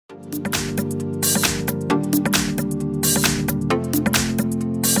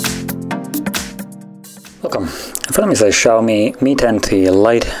Welcome, in front of me is a Xiaomi Mi 10T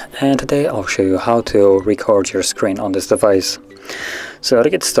Lite, and today I'll show you how to record your screen on this device. So to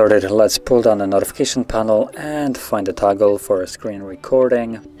get started, let's pull down the notification panel and find the toggle for screen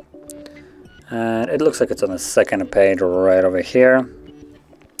recording. And it looks like it's on the second page right over here.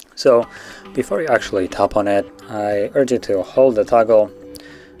 So before you actually tap on it, I urge you to hold the toggle,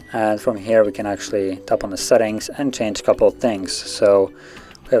 and from here we can actually tap on the settings and change a couple of things. So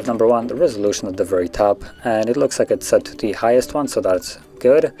we have number one, the resolution at the very top, and it looks like it's set to the highest one, so that's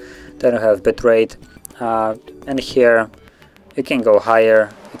good. Then we have bitrate, and here you can go higher,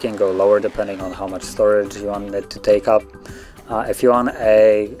 you can go lower depending on how much storage you want it to take up. If you want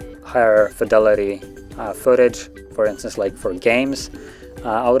a higher fidelity footage, for instance like for games,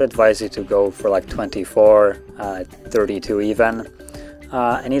 I would advise you to go for like 24, 32 even.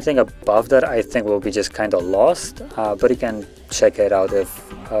 Anything above that I think will be just kind of lost, but you can check it out if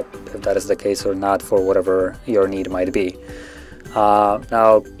that is the case or not for whatever your need might be.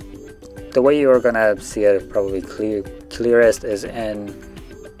 Now, the way you're gonna see it probably clearest is in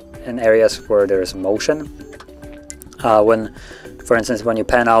areas where there's motion. For instance, when you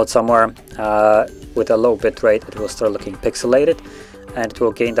pan out somewhere with a low bit rate, it will start looking pixelated, and it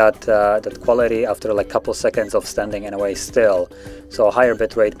will gain that quality after like a couple seconds of standing in a way still. So a higher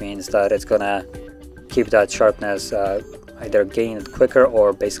bitrate means that it's gonna keep that sharpness, either gain it quicker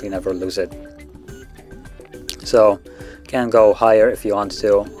or basically never lose it. So you can go higher if you want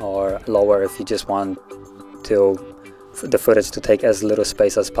to, or lower if you just want the footage to take as little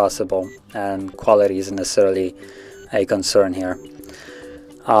space as possible, and quality isn't necessarily a concern here.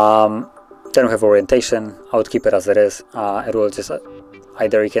 Then we have orientation. I would keep it as it is. It will just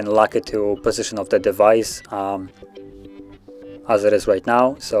either you can lock it to position of the device as it is right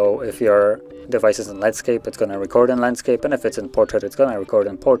now. So if your device is in landscape, it's going to record in landscape, and if it's in portrait, it's going to record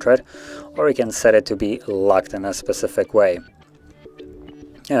in portrait, or you can set it to be locked in a specific way.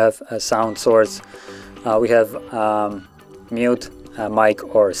 You have a sound source. We have mute,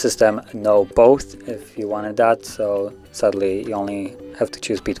 mic, or system. No, both if you wanted that. So sadly you only have to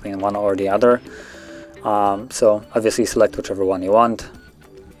choose between one or the other. So obviously select whichever one you want.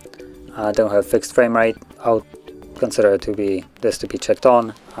 Then we have fixed frame rate. I would consider this to be checked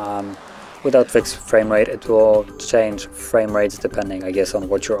on. Without fixed frame rate, it will change frame rates depending, I guess, on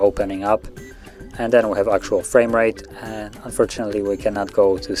what you're opening up. And then we have actual frame rate, and unfortunately we cannot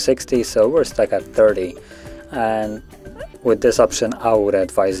go to 60, so we're stuck at 30. And with this option, I would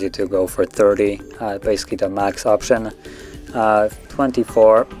advise you to go for 30, basically the max option.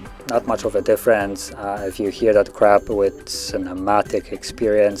 24, not much of a difference. If you hear that crap with cinematic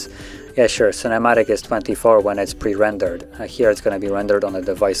experience, yeah, sure, cinematic is 24 when it's pre-rendered. Here it's going to be rendered on the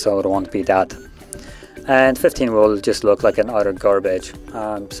device, so it won't be that. And 15 will just look like an utter garbage.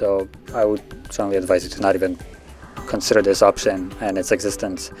 So I would strongly advise you to not even consider this option and its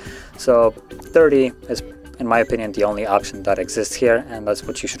existence. So 30 is, in my opinion, the only option that exists here, and that's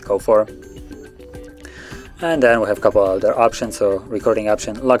what you should go for. And then we have a couple other options. So recording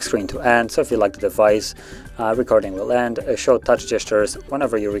option, lock screen to end. So if you lock the device, recording will end. Show touch gestures.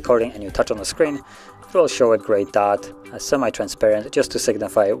 Whenever you're recording and you touch on the screen, it will show a gray dot, semi-transparent, just to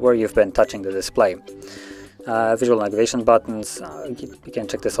signify where you've been touching the display. Visual navigation buttons, you can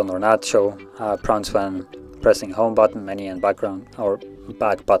check this on or not. Show prompts when pressing home button, menu and background or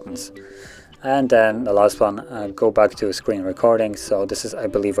back buttons. And then the last one, go back to screen recording. So this is, I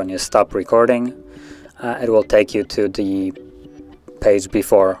believe, when you stop recording. It will take you to the page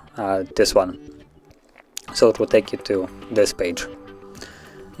before this one. So it will take you to this page.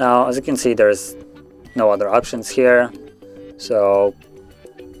 Now, as you can see, there's no other options here, so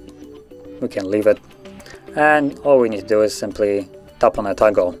we can leave it. And all we need to do is simply tap on a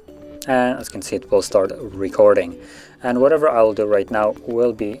toggle, and as you can see, it will start recording. And whatever I'll do right now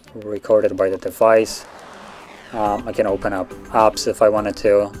will be recorded by the device. I can open up apps if I wanted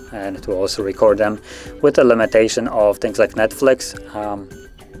to, and it will also record them, with the limitation of things like Netflix.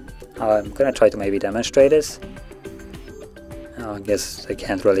 I'm gonna try to maybe demonstrate this. I guess I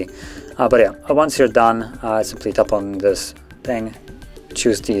can't really, but yeah, once you're done, simply tap on this thing,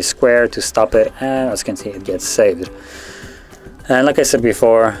 choose the square to stop it, and as you can see, it gets saved. And like I said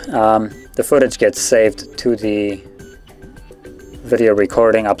before, the footage gets saved to the video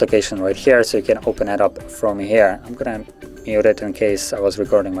recording application right here, so you can open it up from here. I'm gonna mute it in case I was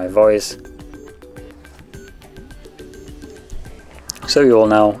recording my voice. So you will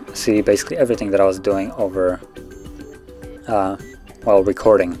now see basically everything that I was doing over while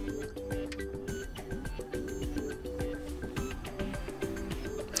recording.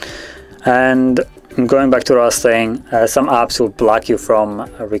 And going back to what I was saying, some apps will block you from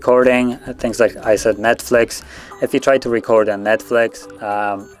recording. Things like I said, Netflix. If you try to record on Netflix,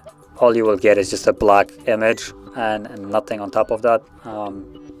 all you will get is just a black image and nothing on top of that.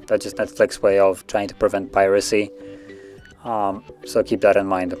 That's just Netflix's way of trying to prevent piracy. So keep that in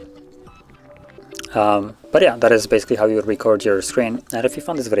mind. But yeah, that is basically how you record your screen. And if you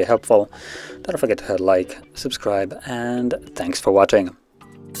found this video helpful, don't forget to hit like, subscribe, and thanks for watching.